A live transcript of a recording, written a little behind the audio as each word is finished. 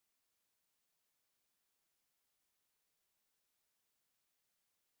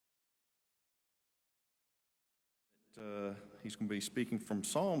He's going to be speaking from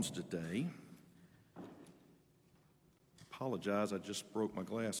Psalms today. Apologize, I just broke my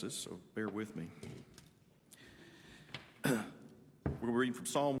glasses, so bear with me. We're reading from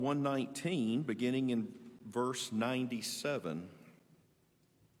Psalm 119, beginning in verse 97.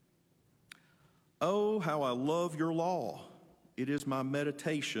 Oh, how I love your law. It is my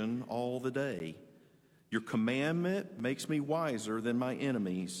meditation all the day. Your commandment makes me wiser than my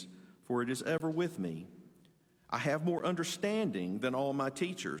enemies, for it is ever with me. I have more understanding than all my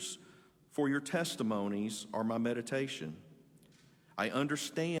teachers, for your testimonies are my meditation. I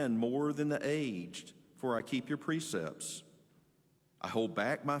understand more than the aged, for I keep your precepts. I hold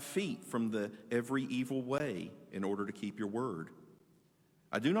back my feet from every evil way in order to keep your word.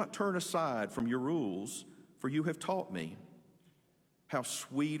 I do not turn aside from your rules, for you have taught me. How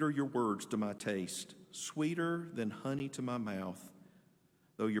sweet are your words to my taste, sweeter than honey to my mouth.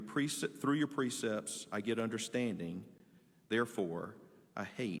 Through your precepts I get understanding, therefore I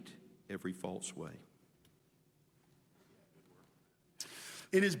hate every false way.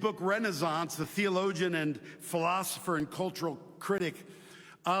 In his book Renaissance, the theologian and philosopher and cultural critic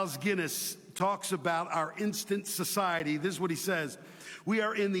Os Guinness talks about our instant society. This is what he says: we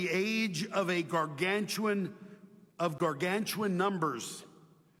are in the age of gargantuan numbers.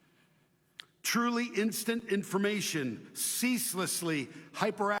 Truly instant information, ceaselessly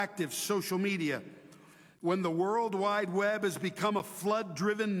hyperactive social media. When the World Wide Web has become a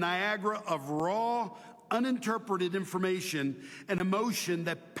flood-driven Niagara of raw, uninterpreted information and emotion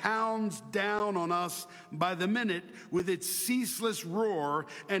that pounds down on us by the minute with its ceaseless roar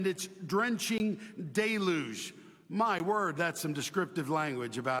and its drenching deluge. My word, that's some descriptive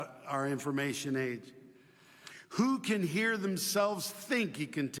language about our information age. Who can hear themselves think, he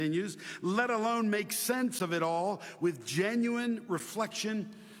continues, let alone make sense of it all with genuine reflection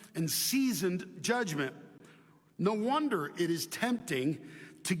and seasoned judgment? No wonder it is tempting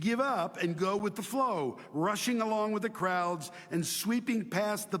to give up and go with the flow, rushing along with the crowds and sweeping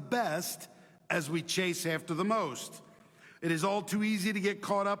past the best as we chase after the most. It is all too easy to get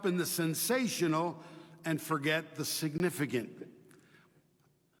caught up in the sensational and forget the significant.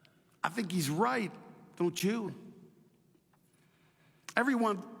 I think he's right, don't you?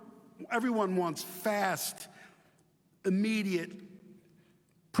 Everyone wants fast, immediate,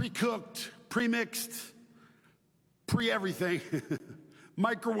 pre-cooked, pre-mixed, pre-everything,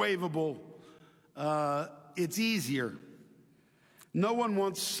 microwavable. It's easier. No one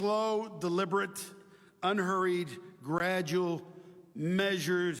wants slow, deliberate, unhurried, gradual,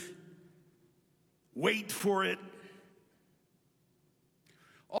 measured, wait for it.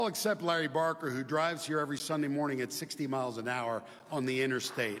 All except Larry Barker, who drives here every Sunday morning at 60 miles an hour on the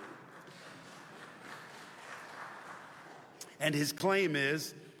interstate. And his claim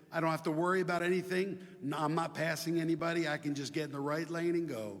is, I don't have to worry about anything. No, I'm not passing anybody. I can just get in the right lane and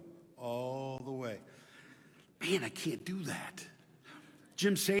go all the way. Man, I can't do that.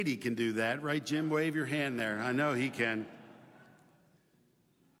 Jim Sadie can do that, right? Jim, wave your hand there. I know he can.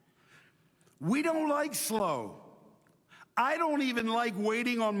 We don't like slow. I don't even like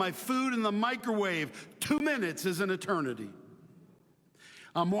waiting on my food in the microwave. 2 minutes is an eternity.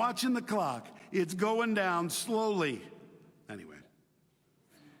 I'm watching the clock. It's going down slowly. Anyway.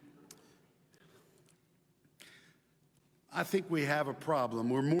 I think we have a problem.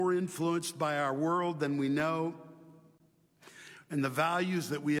 We're more influenced by our world than we know. And the values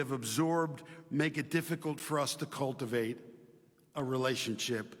that we have absorbed make it difficult for us to cultivate a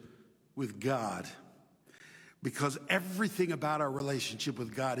relationship with God. Because everything about our relationship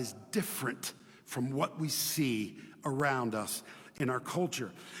with God is different from what we see around us in our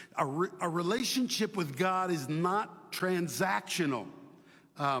culture. A relationship with God is not transactional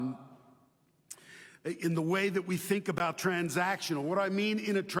in the way that we think about transactional. What I mean,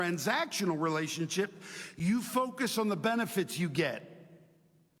 in a transactional relationship, you focus on the benefits you get.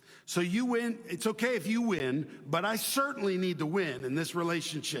 So you win. It's okay if you win, but I certainly need to win in this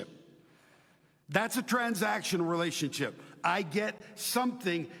relationship. That's a transactional relationship. I get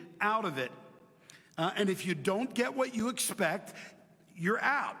something out of it. And if you don't get what you expect, you're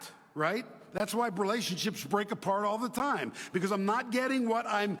out, right? That's why relationships break apart all the time, because I'm not getting what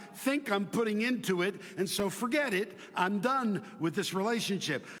I think I'm putting into it, and so forget it. I'm done with this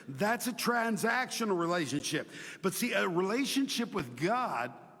relationship. That's a transactional relationship. But see, a relationship with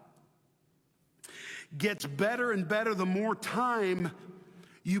God gets better and better the more time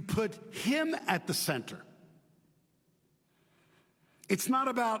you put Him at the center. It's not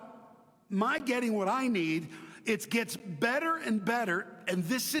about my getting what I need. It gets better and better, and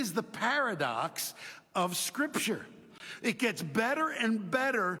this is the paradox of Scripture. It gets better and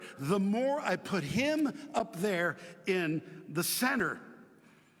better the more I put him up there in the center.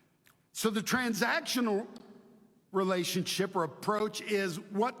 So the transactional relationship or approach is,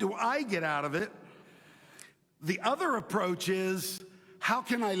 what do I get out of it? The other approach is, how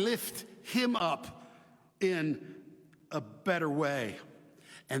can I lift him up in a better way?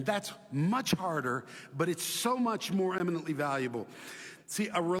 And that's much harder, but it's so much more eminently valuable. See,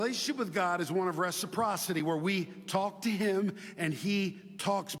 a relationship with God is one of reciprocity, where we talk to him and he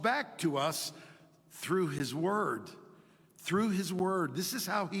talks back to us through his word. Through his word. This is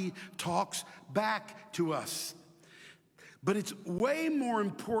how he talks back to us. But it's way more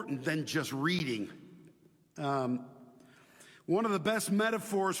important than just reading. One of the best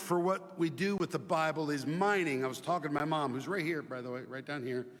metaphors for what we do with the Bible is mining. I was talking to my mom, who's right here, by the way, right down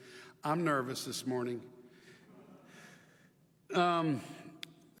here. I'm nervous this morning.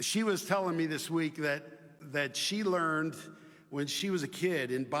 She was telling me this week that she learned when she was a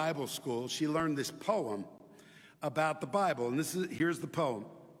kid in Bible school, she learned this poem about the Bible. And here's the poem.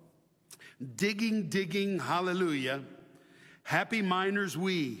 Digging, digging, hallelujah, happy miners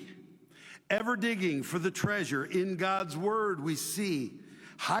we, ever digging for the treasure in God's word we see,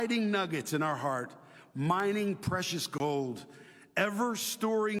 hiding nuggets in our heart, mining precious gold, ever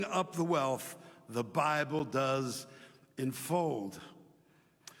storing up the wealth the Bible does enfold.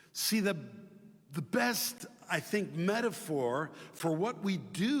 See, the best, I think, metaphor for what we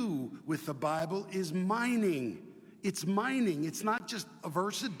do with the Bible is mining. It's mining. It's not just a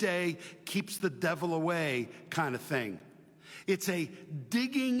verse a day keeps the devil away kind of thing. It's a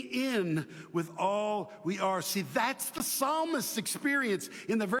digging in with all we are. See, that's the psalmist's experience.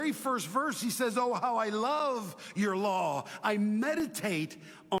 In the very first verse, he says, oh, how I love your law. I meditate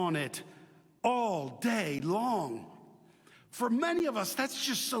on it all day long. For many of us, that's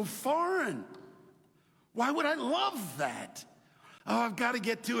just so foreign. Why would I love that? Oh, I've got to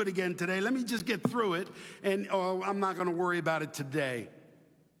get to it again today. Let me just get through it, and I'm not going to worry about it today.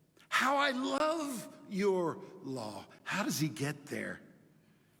 How I love your law. How does he get there?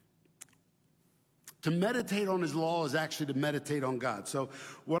 To meditate on his law is actually to meditate on God. So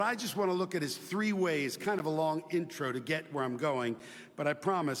what I just want to look at is 3 ways, kind of a long intro to get where I'm going. But I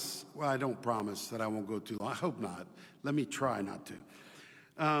promise, well, I don't promise that I won't go too long. I hope not. Let me try not to.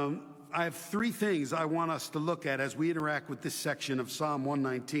 I have 3 things I want us to look at as we interact with this section of Psalm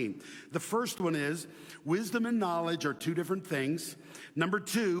 119. The first one is, wisdom and knowledge are 2 different things. Number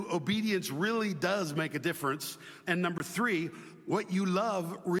 2, obedience really does make a difference. And number 3, what you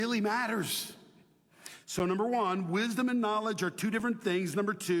love really matters. So number 1, wisdom and knowledge are 2 different things.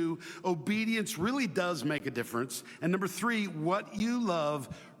 Number 2, obedience really does make a difference. And number 3, what you love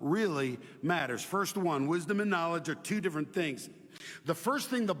really matters. First one, wisdom and knowledge are 2 different things. The first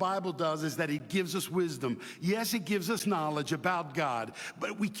thing the Bible does is that it gives us wisdom. Yes, it gives us knowledge about God,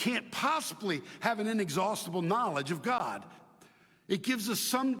 but we can't possibly have an inexhaustible knowledge of God. It gives us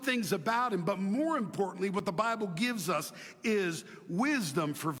some things about him, but more importantly, what the Bible gives us is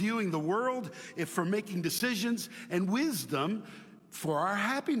wisdom for viewing the world, for making decisions, and wisdom for our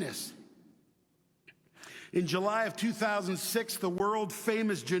happiness. In July of 2006, the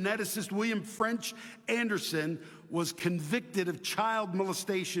world-famous geneticist William French Anderson was convicted of child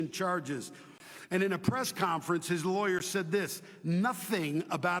molestation charges. And in a press conference, his lawyer said this: nothing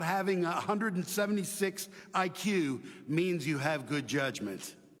about having 176 IQ means you have good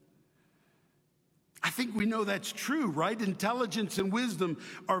judgment. I think we know that's true, right? Intelligence and wisdom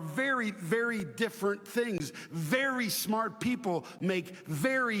are very, very different things. Very smart people make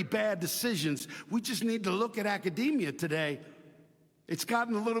very bad decisions. We just need to look at academia today. It's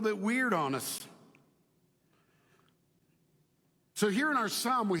gotten a little bit weird on us. So here in our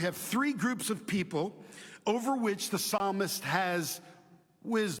psalm, we have 3 groups of people over which the psalmist has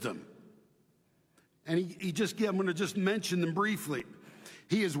wisdom. And I'm going to just mention them briefly.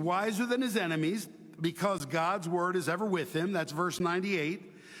 He is wiser than his enemies because God's word is ever with him. That's verse 98.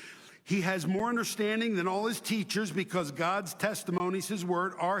 He has more understanding than all his teachers because God's testimonies, his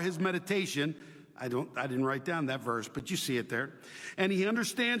word, are his meditation. I didn't write down that verse, but you see it there. And he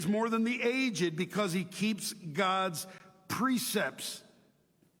understands more than the aged because he keeps God's precepts.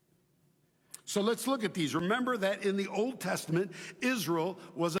 So let's look at these. Remember that in the Old Testament, Israel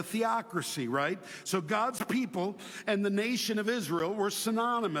was a theocracy, right? So God's people and the nation of Israel were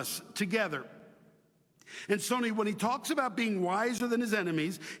synonymous together. And so when he talks about being wiser than his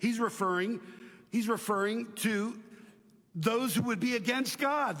enemies, he's referring to those who would be against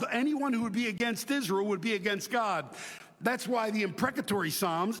God. Anyone who would be against Israel would be against God. That's why the imprecatory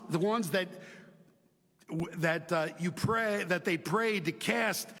Psalms, the ones that that they prayed to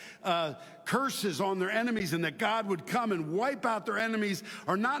cast curses on their enemies and that God would come and wipe out their enemies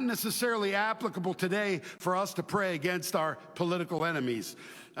are not necessarily applicable today for us to pray against our political enemies.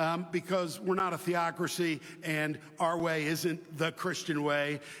 Because we're not a theocracy and our way isn't the Christian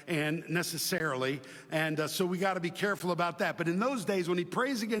way and necessarily. And so we got to be careful about that. But in those days when he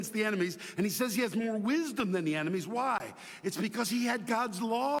prays against the enemies and he says he has more wisdom than the enemies, why? It's because he had God's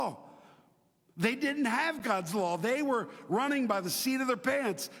law. They didn't have God's law. They were running by the seat of their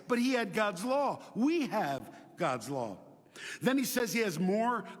pants, but he had God's law. We have God's law. Then he says he has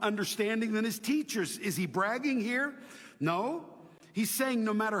more understanding than his teachers. Is he bragging here? No. He's saying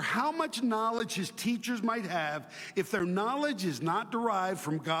no matter how much knowledge his teachers might have, if their knowledge is not derived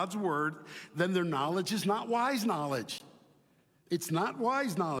from God's word, then their knowledge is not wise knowledge. It's not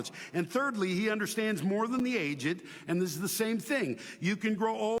wise knowledge. And thirdly, he understands more than the aged, and this is the same thing. You can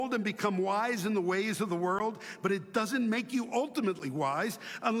grow old and become wise in the ways of the world, but it doesn't make you ultimately wise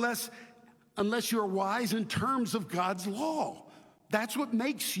unless you're wise in terms of God's law. That's what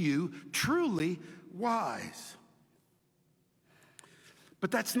makes you truly wise. But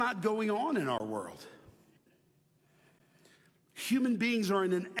that's not going on in our world. Human beings are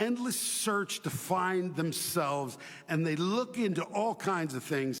in an endless search to find themselves, and they look into all kinds of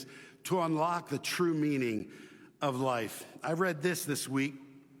things to unlock the true meaning of life. I read this week.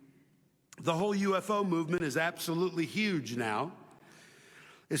 The whole UFO movement is absolutely huge now,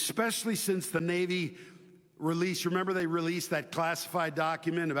 especially since the Navy released, remember they released that classified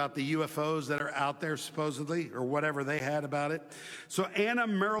document about the UFOs that are out there supposedly, or whatever they had about it. So Anna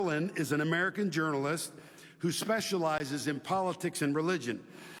Merlin is an American journalist who specializes in politics and religion.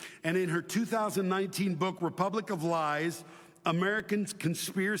 And in her 2019 book, Republic of Lies, American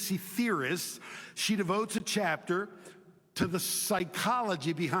Conspiracy Theorists, she devotes a chapter to the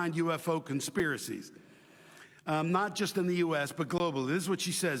psychology behind UFO conspiracies. Not just in the U.S., but globally. This is what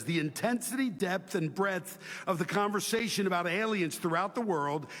she says. The intensity, depth, and breadth of the conversation about aliens throughout the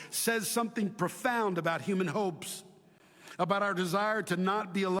world says something profound about human hopes, about our desire to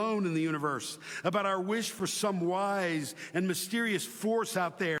not be alone in the universe, about our wish for some wise and mysterious force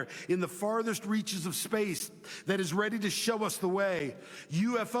out there in the farthest reaches of space that is ready to show us the way.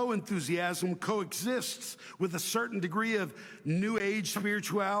 UFO enthusiasm coexists with a certain degree of New Age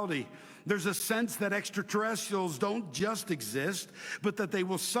spirituality. There's a sense that extraterrestrials don't just exist, but that they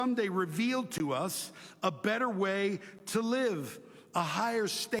will someday reveal to us a better way to live, a higher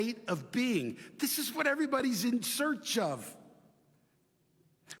state of being. This is what everybody's in search of.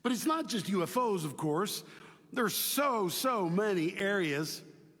 But it's not just UFOs, of course. There's so many areas.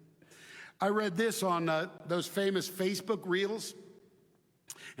 I read this on those famous Facebook reels.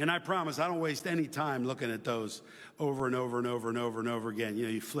 And I promise I don't waste any time looking at those over and over and over and over and over again. You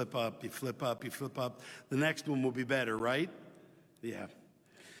know, you flip up, you flip up, you flip up. The next one will be better, right? Yeah.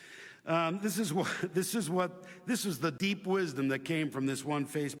 This is the deep wisdom that came from this one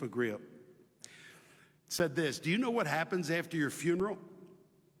Facebook reel. It said this: do you know what happens after your funeral?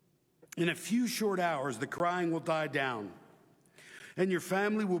 In a few short hours, the crying will die down, and your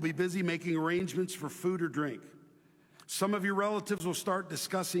family will be busy making arrangements for food or drink. Some of your relatives will start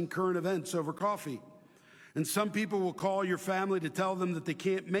discussing current events over coffee. And some people will call your family to tell them that they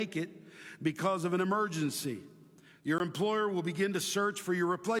can't make it because of an emergency. Your employer will begin to search for your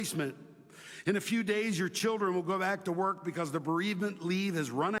replacement. In a few days, your children will go back to work because the bereavement leave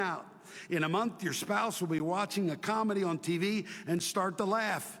has run out. In a month, your spouse will be watching a comedy on TV and start to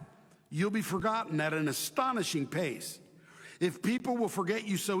laugh. You'll be forgotten at an astonishing pace. If people will forget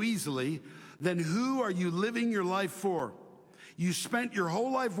you so easily, then who are you living your life for? You spent your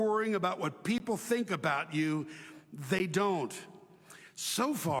whole life worrying about what people think about you. They don't.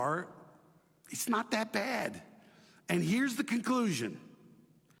 So far, it's not that bad. And here's the conclusion.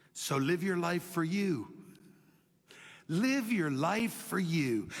 So live your life for you. Live your life for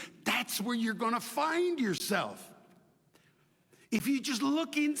you. That's where you're going to find yourself. If you just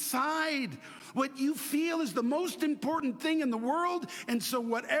look inside, what you feel is the most important thing in the world, and so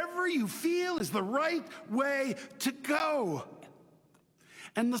whatever you feel is the right way to go.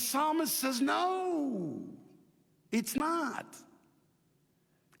 And the psalmist says, no, it's not.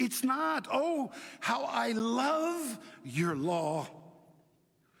 It's not. Oh, how I love your law.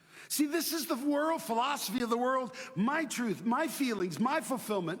 See, this is the world, philosophy of the world, my truth, my feelings, my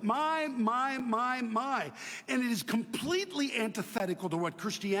fulfillment, my. And it is completely antithetical to what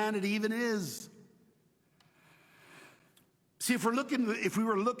Christianity even is. See, if we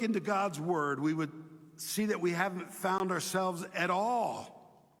were looking to God's word, we would see that we haven't found ourselves at all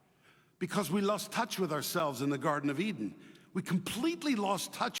because we lost touch with ourselves in the Garden of Eden. We completely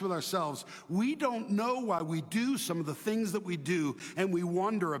lost touch with ourselves. We don't know why we do some of the things that we do, and we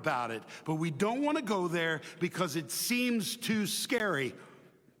wonder about it. But we don't want to go there because it seems too scary.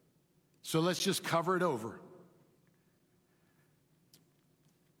 So let's just cover it over.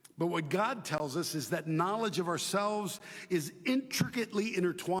 But what God tells us is that knowledge of ourselves is intricately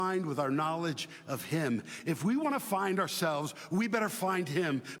intertwined with our knowledge of Him. If we want to find ourselves, we better find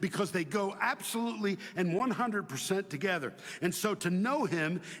Him, because they go absolutely and 100% together. And so to know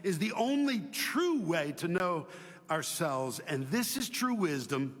Him is the only true way to know ourselves. And this is true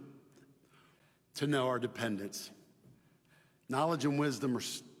wisdom, to know our dependence. Knowledge and wisdom are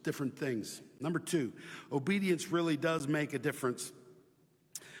different things. Number 2, obedience really does make a difference.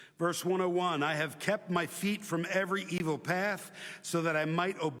 Verse 101, I have kept my feet from every evil path so that I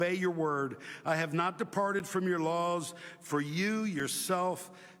might obey your word. I have not departed from your laws, for you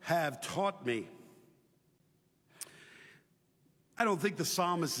yourself have taught me. I don't think the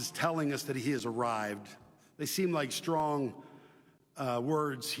psalmist is telling us that he has arrived. They seem like strong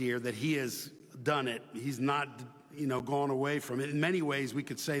words here, that he has done it. He's not, gone away from it. In many ways, we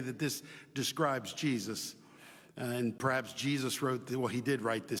could say that this describes Jesus. And perhaps Jesus he did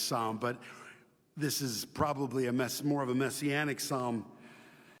write this psalm, but this is probably more of a messianic psalm.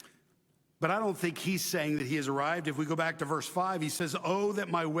 But I don't think he's saying that he has arrived. If we go back to verse 5, he says, oh, that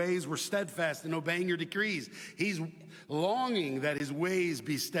my ways were steadfast in obeying your decrees. He's longing that his ways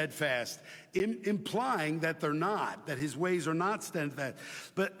be steadfast, implying that they're not, that his ways are not steadfast.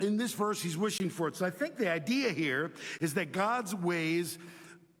 But in this verse, he's wishing for it. So I think the idea here is that God's ways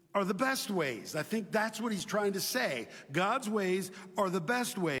are the best ways. I think that's what he's trying to say. God's ways are the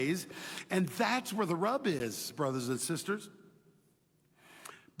best ways, and that's where the rub is, brothers and sisters,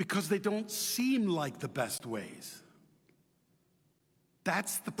 because they don't seem like the best ways.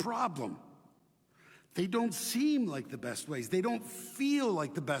 That's the problem. They don't seem like the best ways. They don't feel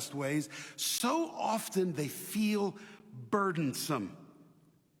like the best ways. So often they feel burdensome.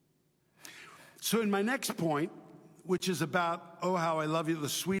 So in my next point, which is about, oh, how I love you, the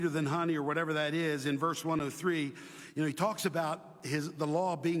sweeter than honey, or whatever that is, in verse 103, he talks about the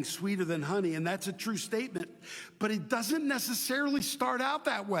law being sweeter than honey, and that's a true statement, but it doesn't necessarily start out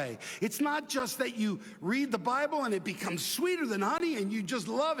that way. It's not just that you read the Bible and it becomes sweeter than honey and you just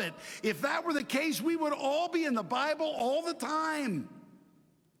love it. If that were the case, we would all be in the Bible all the time.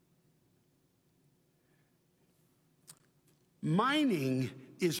 Mining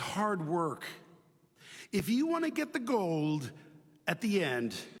is hard work. If you want to get the gold at the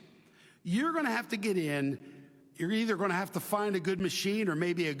end, you're going to have to get in. You're either going to have to find a good machine or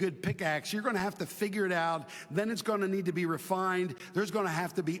maybe a good pickaxe. You're going to have to figure it out. Then it's going to need to be refined. There's going to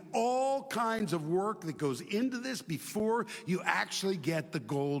have to be all kinds of work that goes into this before you actually get the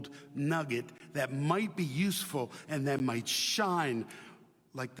gold nugget that might be useful and that might shine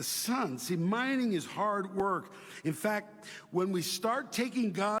like the sun. See, mining is hard work. In fact, when we start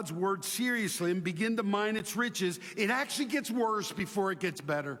taking God's word seriously and begin to mine its riches, it actually gets worse before it gets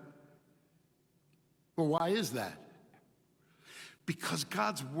better. Well, why is that? Because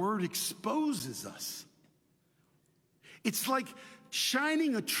God's word exposes us. It's like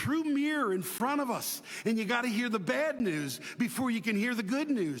shining a true mirror in front of us. And you got to hear the bad news before you can hear the good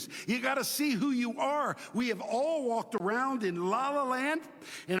news. You got to see who you are. We have all walked around in La La Land,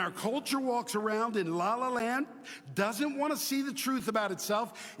 and our culture walks around in La La Land, doesn't want to see the truth about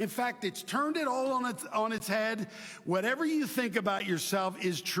itself. In fact, it's turned it all on its head. Whatever you think about yourself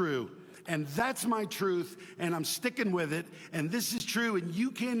is true. And that's my truth, and I'm sticking with it. And this is true, and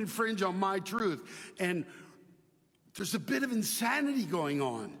you can't infringe on my truth. And there's a bit of insanity going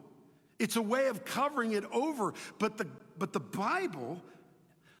on. It's a way of covering it over. But the Bible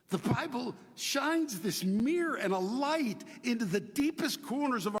shines this mirror and a light into the deepest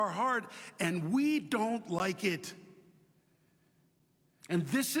corners of our heart, and we don't like it. And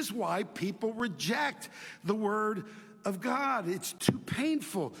this is why people reject the word of God. It's too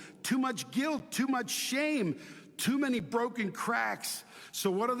painful, too much guilt, too much shame, too many broken cracks.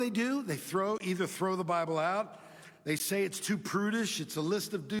 So what do? They either throw the Bible out. They say it's too prudish. It's a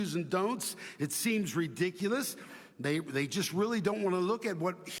list of do's and don'ts. It seems ridiculous. They just really don't want to look at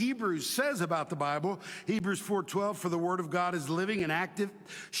what Hebrews says about the Bible. Hebrews 4:12, for the word of God is living and active,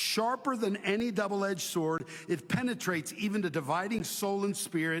 sharper than any double-edged sword. It penetrates even to dividing soul and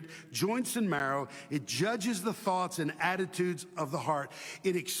spirit, joints and marrow. It judges the thoughts and attitudes of the heart.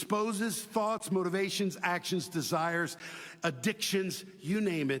 It exposes thoughts, motivations, actions, desires, addictions, you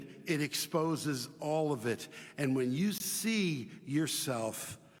name it. It exposes all of it. And when you see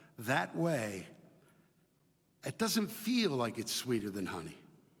yourself that way, it doesn't feel like it's sweeter than honey.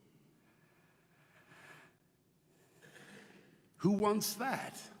 Who wants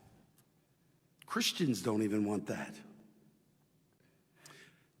that? Christians don't even want that.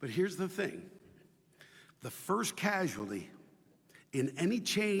 But here's the thing. The first casualty in any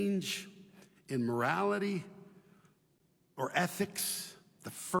change in morality or ethics,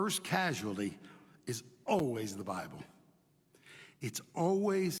 the first casualty is always the Bible. It's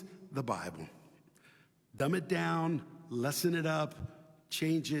always the Bible. Dumb it down, lessen it up,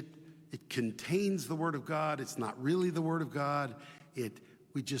 change it. It contains the Word of God. It's not really the Word of God.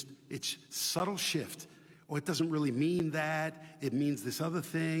 It's subtle shift. Oh, it doesn't really mean that. It means this other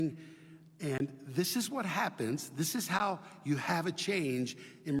thing. And this is what happens. This is how you have a change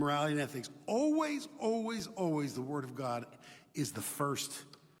in morality and ethics. Always, always, always the Word of God is the first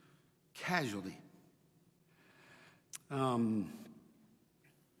casualty.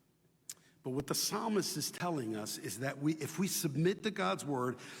 But what the psalmist is telling us is that if we submit to God's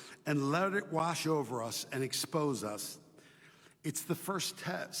Word and let it wash over us and expose us, it's the first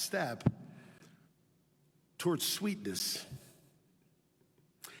step towards sweetness.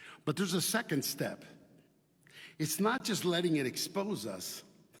 But there's a second step. It's not just letting it expose us.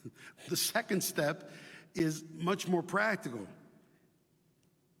 The second step is much more practical.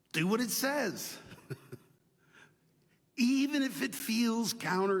 Do what it says. Even if it feels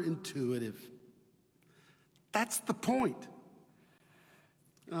counterintuitive. That's the point.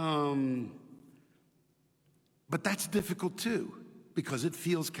 But that's difficult too, because it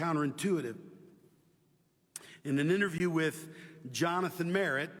feels counterintuitive. In an interview with Jonathan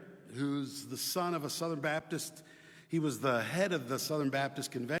Merritt, who's the son of a Southern Baptist, he was the head of the Southern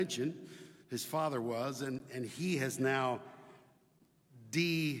Baptist Convention, his father was, and he has now what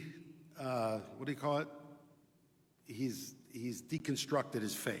do you call it? He's deconstructed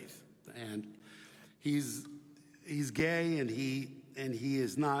his faith, and he's gay, and he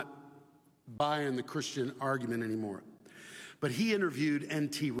is not buying the Christian argument anymore. But he interviewed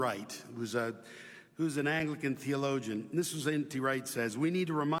N.T. Wright, who's an Anglican theologian. And this was N.T. Wright says, "We need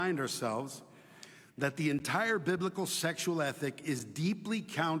to remind ourselves that the entire biblical sexual ethic is deeply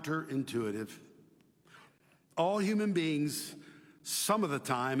counterintuitive. All human beings, some of the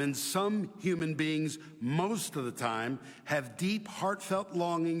time, and some human beings most of the time, have deep, heartfelt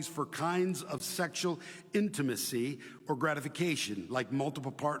longings for kinds of sexual intimacy or gratification, like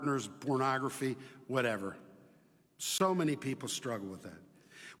multiple partners, pornography, whatever. So many people struggle with that,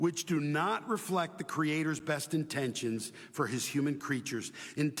 which do not reflect the Creator's best intentions for his human creatures,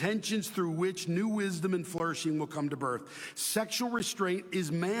 intentions through which new wisdom and flourishing will come to birth. Sexual restraint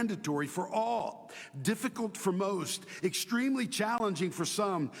is mandatory for all, difficult for most, extremely challenging for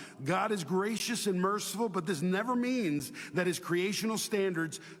some. God is gracious and merciful, but this never means that his creational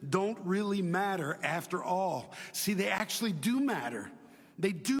standards don't really matter after all. See, they actually do matter.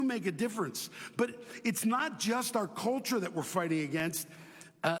 They do make a difference. But it's not just our culture that we're fighting against.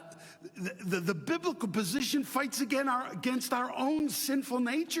 The biblical position fights against our own sinful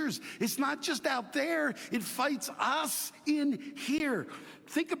natures. It's not just out there. It fights us in here.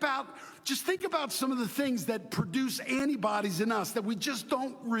 Think about some of the things that produce antibodies in us that we just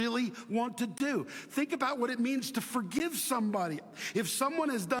don't really want to do. Think about what it means to forgive somebody. If someone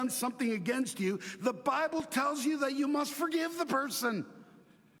has done something against you, the Bible tells you that you must forgive the person.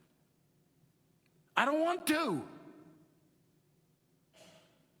 I don't want to.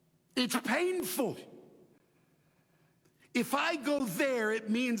 It's painful. If I go there, it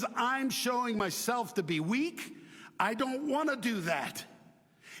means I'm showing myself to be weak. I don't want to do that.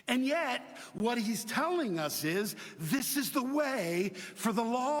 And yet, what he's telling us is this is the way for the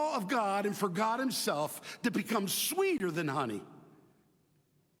law of God and for God himself to become sweeter than honey.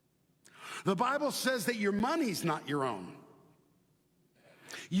 The Bible says that your money's not your own.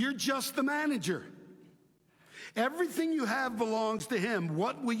 You're just the manager. Everything you have belongs to him.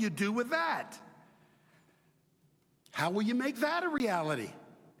 What will you do with that? How will you make that a reality?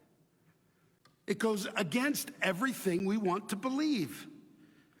 It goes against everything we want to believe.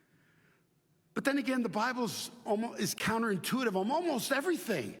 But then again, the Bible is counterintuitive on almost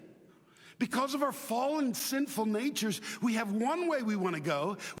everything. Because of our fallen, sinful natures, we have one way we want to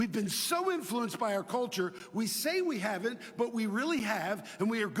go. We've been so influenced by our culture, we say we haven't, but we really have, and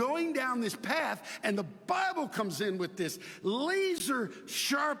we are going down this path, and the Bible comes in with this laser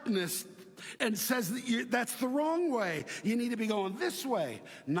sharpness and says that that's the wrong way. You need to be going this way,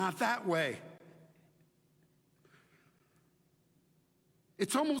 not that way.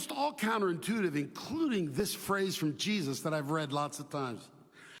 It's almost all counterintuitive, including this phrase from Jesus that I've read lots of times.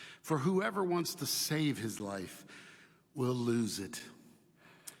 For whoever wants to save his life will lose it.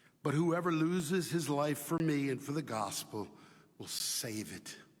 But whoever loses his life for me and for the gospel will save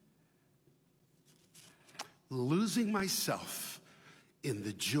it. losing myself in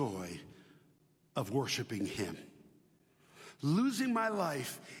the joy of worshiping him. Losing my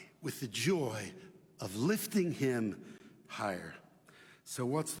life with the joy of lifting him higher. So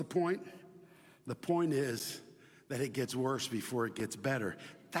what's the point? The point is that it gets worse before it gets better.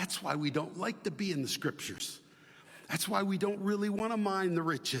 That's why we don't like to be in the scriptures. That's why we don't really want to mind the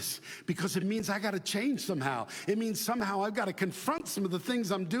riches, because it means I got to change somehow. It means somehow I've got to confront some of the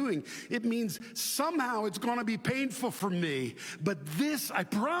things I'm doing. It means somehow it's going to be painful for me. But this, I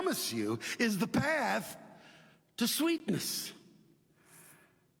promise you, is the path to sweetness.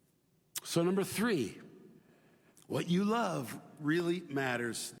 So number 3, what you love really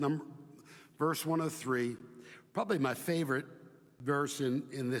matters. Verse 103, probably my favorite verse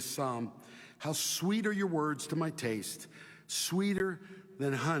in this psalm. How sweet are your words to my taste, sweeter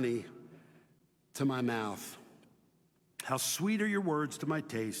than honey to my mouth. How sweet are your words to my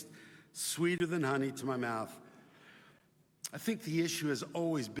taste, sweeter than honey to my mouth. I think the issue has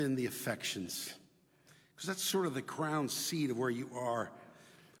always been the affections, because that's sort of the crown seat of where you are,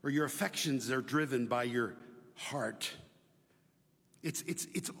 or your affections are driven by your heart.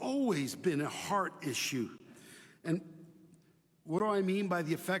 It's always been a heart issue. And what do I mean by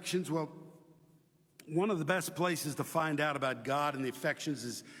the affections? Well, one of the best places to find out about God and the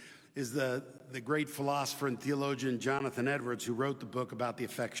affections is the great philosopher and theologian Jonathan Edwards, who wrote the book about the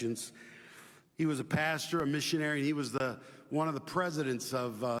affections. He was a pastor, a missionary, and he was one of the presidents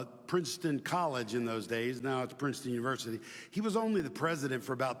of Princeton College in those days. Now it's Princeton University. He was only the president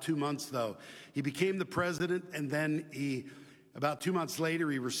for about 2 months, though. He became the president, and then about 2 months later,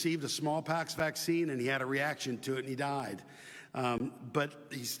 he received a smallpox vaccine, and he had a reaction to it, and he died. But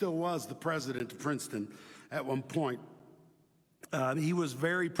he still was the president of Princeton at one point. He was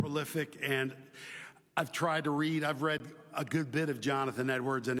very prolific, and I've read a good bit of Jonathan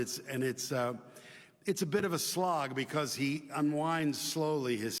Edwards, and it's a bit of a slog because he unwinds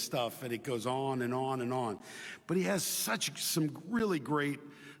slowly his stuff, and it goes on and on and on. But he has some really great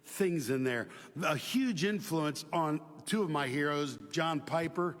things in there. A huge influence on 2 of my heroes, John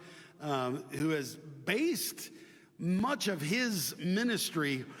Piper, who has based much of his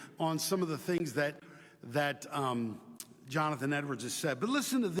ministry on some of the things that Jonathan Edwards has said. But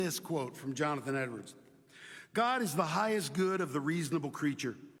listen to this quote from Jonathan Edwards. God is the highest good of the reasonable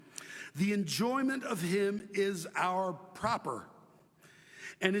creature. The enjoyment of him is our proper,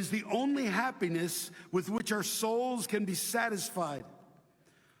 and is the only happiness with which our souls can be satisfied.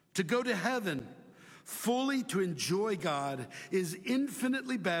 To go to heaven fully to enjoy God is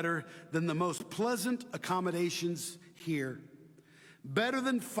infinitely better than the most pleasant accommodations here. Better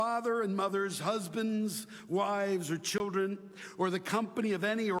than father and mothers, husbands, wives, or children, or the company of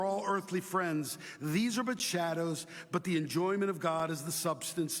any or all earthly friends. These are but shadows, but the enjoyment of God is the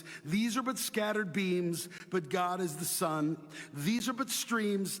substance. These are but scattered beams, but God is the sun. These are but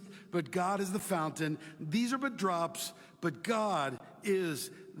streams, but God is the fountain. These are but drops, but God is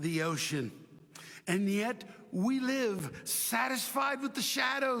the ocean. And yet we live satisfied with the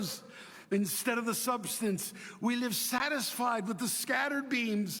shadows instead of the substance. We live satisfied with the scattered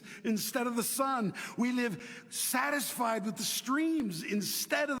beams instead of the sun. We live satisfied with the streams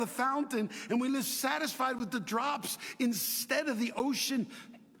instead of the fountain. And we live satisfied with the drops instead of the ocean,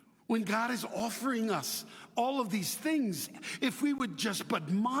 when God is offering us all of these things if we would just but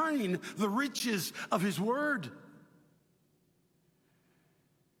mine the riches of his word.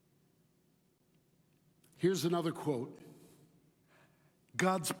 Here's another quote.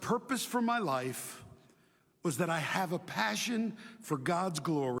 God's purpose for my life was that I have a passion for God's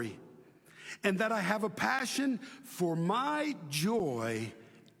glory, and that I have a passion for my joy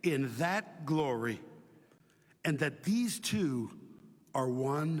in that glory, and that these two are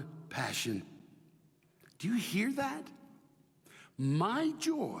one passion. Do you hear that? My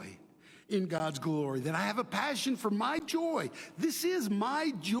joy in God's glory, that I have a passion for my joy. This is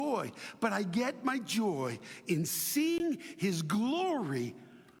my joy, but I get my joy in seeing his glory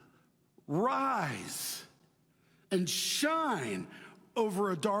rise and shine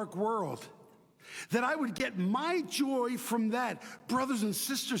over a dark world. That I would get my joy from that. Brothers and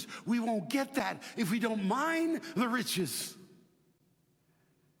sisters, we won't get that if we don't mine the riches.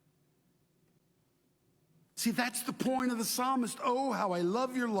 See, that's the point of the psalmist. Oh, how I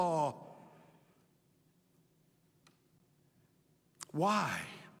love your law. Why?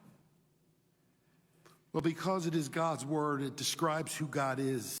 Well, because it is God's word. It describes who God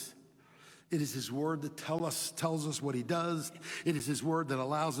is. It is his word that tells us what he does. It is his word that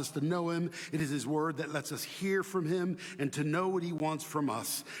allows us to know him. It is his word that lets us hear from him and to know what he wants from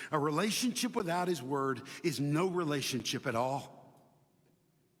us. A relationship without his word is no relationship at all.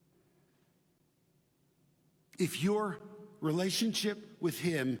 If your relationship with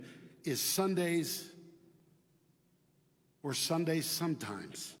him is Sundays or Sundays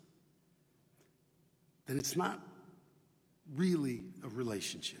sometimes, then it's not really a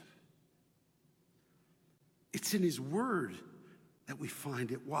relationship. It's in his word that we find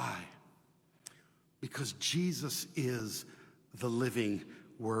it. Why? Because Jesus is the living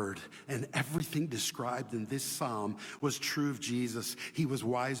word, and everything described in this psalm was true of Jesus. He was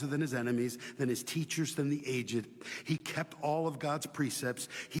wiser than his enemies, than his teachers, than the aged. He kept all of God's precepts.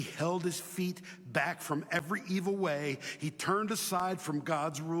 He held his feet back from every evil way. He turned aside from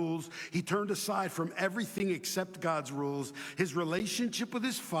God's rules. He turned aside from everything except God's rules. His relationship with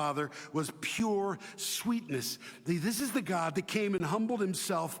his Father was pure sweetness. This is the God that came and humbled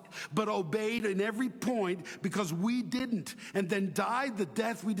himself, but obeyed in every point because we didn't, and then died the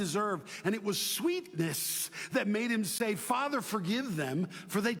death we deserved. And it was sweetness that made him say, Father, forgive them,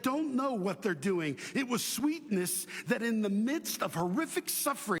 for they don't know what they're doing. It was sweetness that in the midst of horrific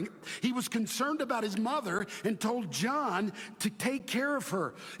suffering, he was concerned about his mother and told John to take care of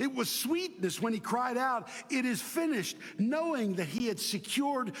her. It was sweetness when he cried out, it is finished, knowing that he had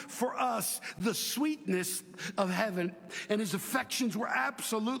secured for us the sweetness of heaven. And his affections were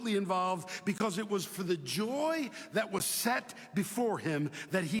absolutely involved because it was for the joy that was set before him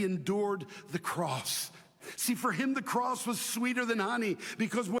that he endured the cross. See, for him, the cross was sweeter than honey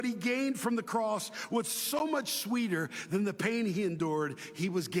because what he gained from the cross was so much sweeter than the pain he endured. He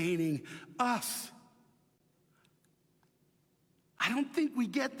was gaining us. I don't think we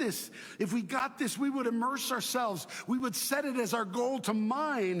get this. If we got this, we would immerse ourselves. We would set it as our goal to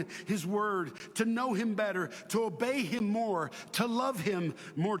mine his word, to know him better, to obey him more, to love him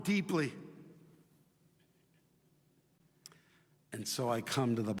more deeply. And so I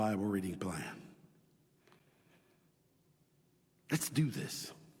come to the Bible reading plan. Let's do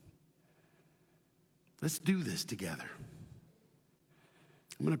this. Let's do this together.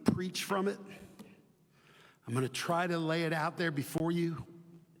 I'm going to preach from it. I'm going to try to lay it out there before you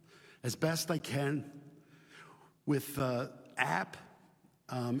as best I can with app.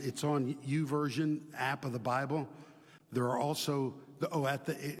 It's on YouVersion app of the Bible. There are also,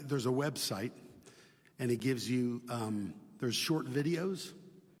 there's a website, and it gives you, there's short videos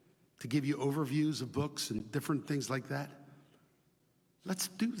to give you overviews of books and different things like that. Let's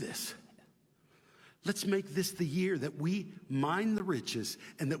do this. Let's make this the year that we mine the riches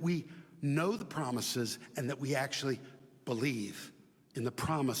and that we know the promises and that we actually believe in the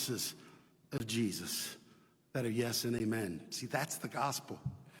promises of Jesus that are yes and amen. See, that's the gospel,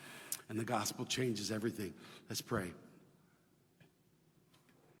 and the gospel changes everything. Let's pray.